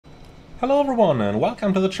Hello everyone and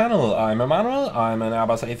welcome to the channel. I'm Emmanuel, I'm an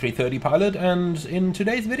Airbus A330 pilot, and in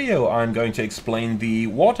today's video I'm going to explain the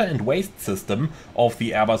water and waste system of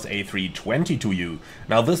the Airbus A320 to you.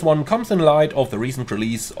 Now this one comes in light of the recent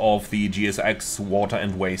release of the GSX water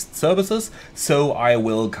and waste services, so I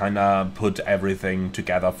will kinda put everything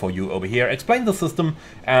together for you over here, explain the system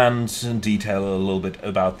and detail a little bit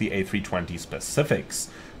about the A320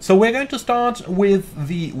 specifics. So we're going to start with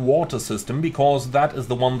the water system because that is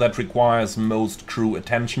the one that requires most crew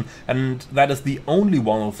attention, and that is the only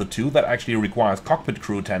one of the two that actually requires cockpit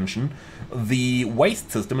crew attention. The waste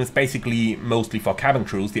system is basically mostly for cabin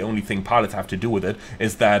crews. The only thing pilots have to do with it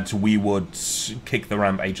is that we would kick the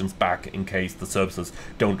ramp agents back in case the services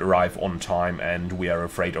don't arrive on time and we are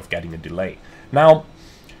afraid of getting a delay. Now,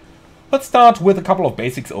 let's start with a couple of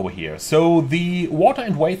basics over here. So the water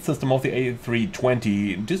and waste system of the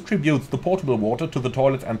A320 distributes the portable water to the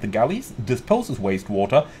toilets and the galleys, disposes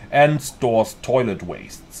wastewater, and stores toilet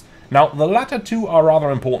wastes. Now the latter two are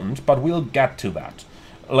rather important, but we'll get to that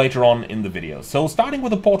later on in the video. So starting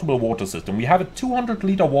with the portable water system, we have a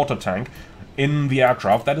 200-liter water tank in the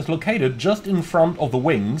aircraft that is located just in front of the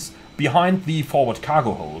wings, behind the forward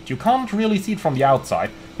cargo hold. You can't really see it from the outside,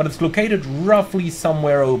 but it's located roughly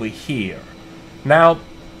somewhere over here. Now,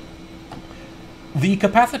 the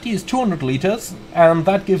capacity is 200 liters, and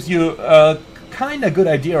that gives you a kind of good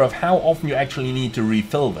idea of how often you actually need to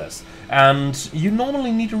refill this. And you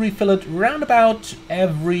normally need to refill it around about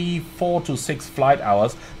every 4 to 6 flight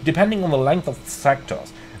hours, depending on the length of the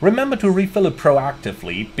sectors. Remember to refill it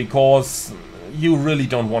proactively, because you really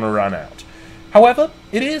don't want to run out. However,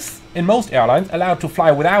 it is, in most airlines, allowed to fly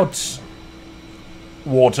without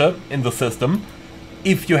water in the system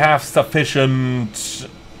if you have sufficient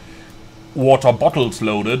water bottles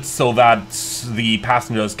loaded so that the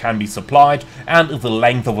passengers can be supplied and if the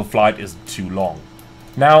length of a flight is too long.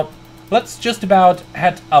 Now, let's just about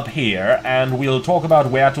head up here and we'll talk about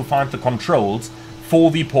where to find the controls for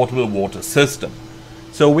the portable water system.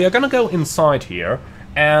 So we are going to go inside here,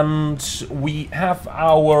 and we have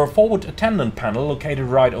our forward attendant panel located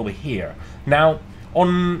right over here. Now,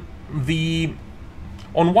 on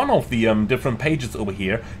one of the different pages over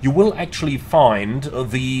here, you will actually find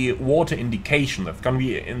the water indication that's going to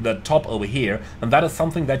be in the top over here, and that is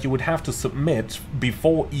something that you would have to submit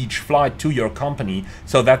before each flight to your company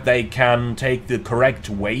so that they can take the correct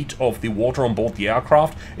weight of the water on board the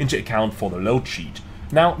aircraft into account for the load sheet.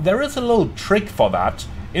 Now, there is a little trick for that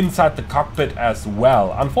inside the cockpit as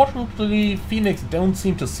well. Unfortunately, Phoenix don't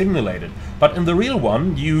seem to simulate it, but in the real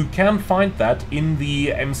one you can find that in the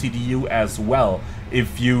MCDU as well.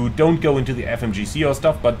 If you don't go into the FMGC or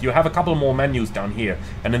stuff, but you have a couple more menus down here,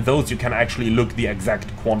 and in those you can actually look the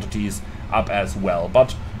exact quantities up as well.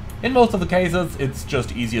 But in most of the cases it's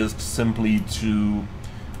just easiest simply to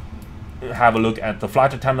have a look at the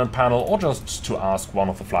flight attendant panel, or just to ask one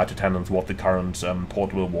of the flight attendants what the current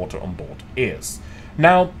portable water on board is.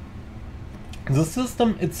 Now, the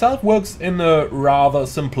system itself works in a rather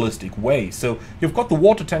simplistic way. So you've got the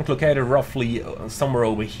water tank located roughly somewhere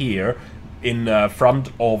over here in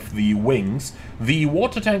front of the wings. The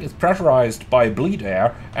water tank is pressurized by bleed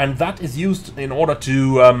air, and that is used in order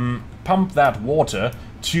to pump that water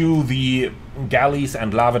to the galleys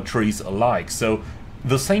and lavatories alike. So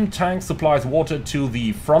the same tank supplies water to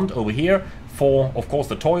the front over here for, of course,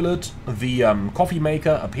 the toilet, the coffee maker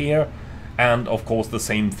up here, and of course the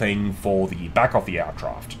same thing for the back of the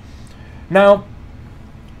aircraft. Now,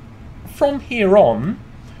 from here on,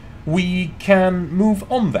 we can move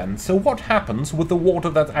on then. So what happens with the water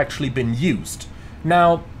that's actually been used?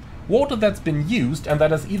 Now, water that's been used and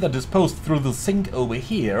that is either disposed through the sink over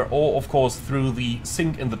here, or of course through the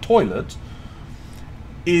sink in the toilet,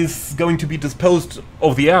 is going to be disposed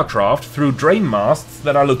of the aircraft through drain masts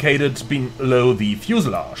that are located below the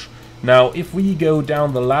fuselage. Now, if we go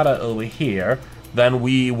down the ladder over here, then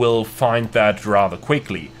we will find that rather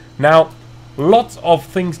quickly. Now, lots of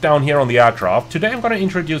things down here on the aircraft. Today I'm going to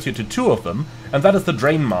introduce you to two of them, and that is the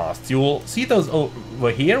drain masts. You'll see those over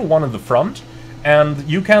here, one in the front, and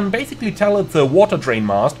you can basically tell it's a water drain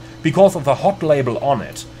mast because of the hot label on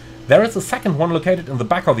it. There is a second one located in the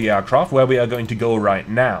back of the aircraft where we are going to go right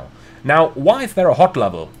now. Now, why is there a hot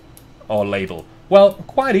level or label? Well,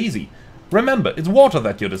 quite easy. Remember, it's water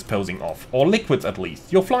that you're disposing of, or liquids at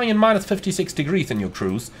least. You're flying in minus 56 degrees in your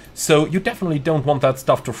cruise, so you definitely don't want that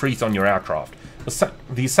stuff to freeze on your aircraft.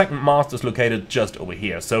 The second mast is located just over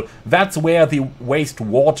here, so that's where the waste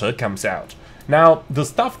water comes out. Now, the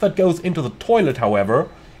stuff that goes into the toilet, however,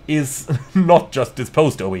 is not just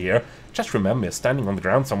disposed over here. Just remember, standing on the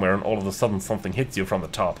ground somewhere and all of a sudden something hits you from the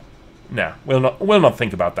top. Nah, we'll not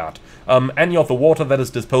think about that. Any of the water that is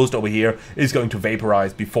disposed over here is going to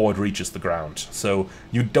vaporize before it reaches the ground. So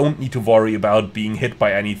you don't need to worry about being hit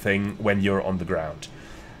by anything when you're on the ground.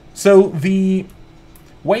 So the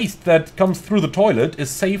waste that comes through the toilet is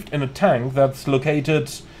saved in a tank that's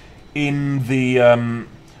located in the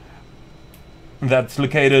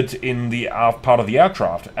aft part of the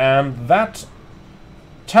aircraft, and that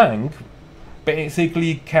tank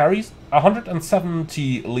basically carries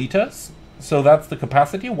 170 liters, so that's the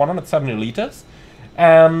capacity, 170 liters,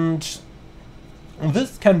 and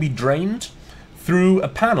this can be drained through a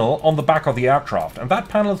panel on the back of the aircraft, and that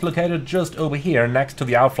panel is located just over here next to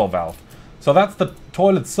the outflow valve. So that's the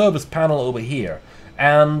toilet service panel over here,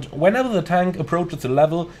 and whenever the tank approaches a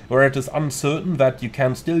level where it is uncertain that you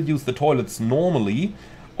can still use the toilets normally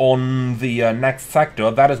on the next sector,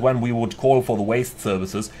 that is when we would call for the waste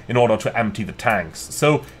services in order to empty the tanks.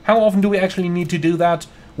 So how often do we actually need to do that?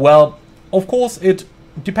 Well, of course it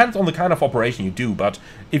depends on the kind of operation you do, but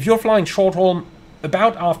if you're flying short haul,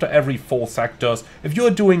 about after every 4 sectors. If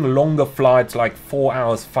you're doing longer flights like 4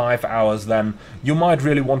 hours, 5 hours, then you might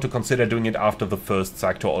really want to consider doing it after the first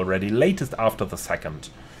sector already, latest after the second.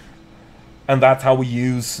 And that's how we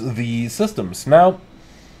use the systems. Now,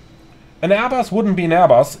 an Airbus wouldn't be an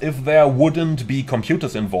Airbus if there wouldn't be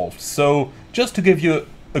computers involved. So, just to give you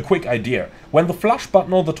a quick idea, when the flush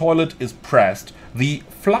button on the toilet is pressed, the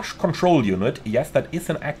flush control unit, yes, that is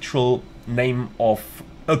an actual name of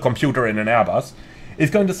a computer in an Airbus, is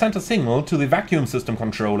going to send a signal to the vacuum system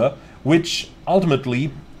controller, which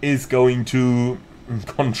ultimately is going to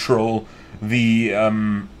control the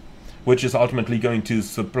which is ultimately going to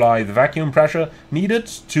supply the vacuum pressure needed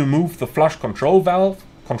to move the flush control valve,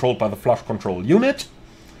 controlled by the flush control unit.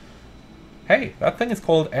 Hey, that thing is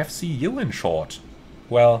called FCU in short.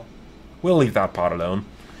 Well, we'll leave that part alone.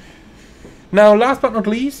 Now, last but not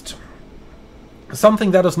least,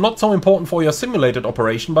 something that is not so important for your simulated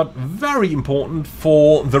operation, but very important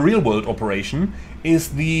for the real-world operation, is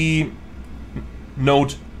the,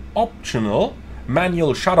 note, optional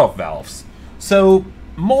manual shut-off valves. So,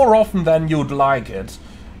 more often than you'd like it,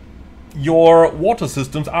 your water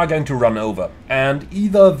systems are going to run over, and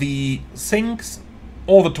either the sinks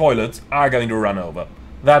or the toilets are going to run over.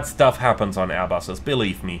 That stuff happens on Airbuses,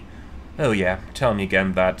 believe me. Oh yeah, tell me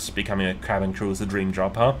again that becoming a cabin crew is a dream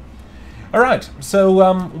job, huh? Alright,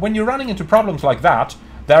 so when you're running into problems like that,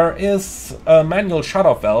 there is a manual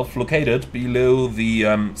shut-off valve located below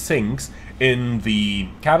the sinks in the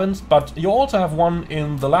cabins, but you also have one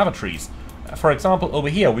in the lavatories. For example, over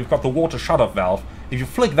here we've got the water shut-off valve. If you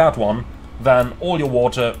flick that one, then all your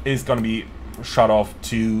water is going to be shut off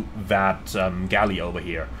to that galley over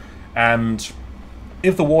here. And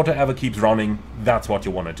if the water ever keeps running, that's what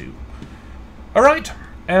you want to do. Alright.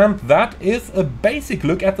 And that is a basic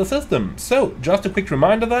look at the system. So, just a quick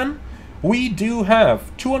reminder then, we do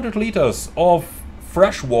have 200 liters of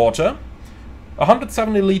fresh water,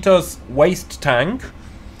 170 liters waste tank.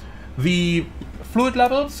 The fluid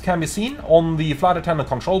levels can be seen on the flight attendant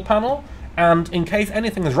control panel, and in case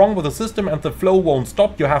anything is wrong with the system and the flow won't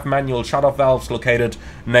stop, you have manual shut-off valves located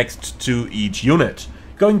next to each unit.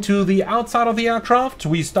 Going to the outside of the aircraft,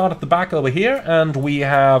 we start at the back over here, and we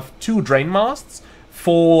have 2 drain masts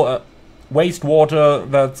for wastewater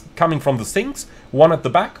that's coming from the sinks, one at the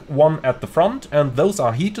back, one at the front, and those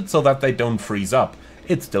are heated so that they don't freeze up.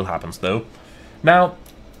 It still happens though. Now,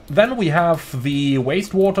 then we have the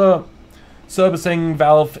wastewater servicing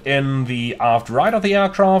valve in the aft right of the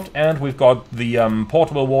aircraft, and we've got the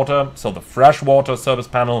portable water, so the fresh water service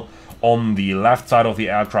panel on the left side of the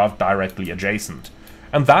aircraft directly adjacent.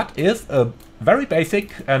 And that is a very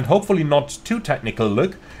basic and hopefully not too technical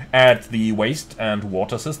look at the waste and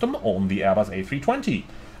water system on the Airbus A320.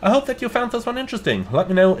 I hope that you found this one interesting. Let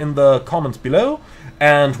me know in the comments below.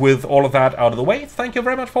 And with all of that out of the way, thank you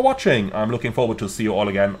very much for watching. I'm looking forward to see you all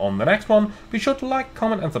again on the next one. Be sure to like,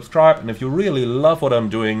 comment and subscribe. And if you really love what I'm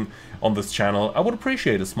doing on this channel, I would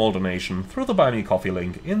appreciate a small donation through the Buy Me Coffee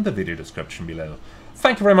link in the video description below.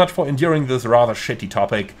 Thank you very much for enduring this rather shitty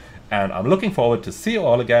topic. And I'm looking forward to see you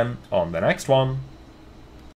all again on the next one.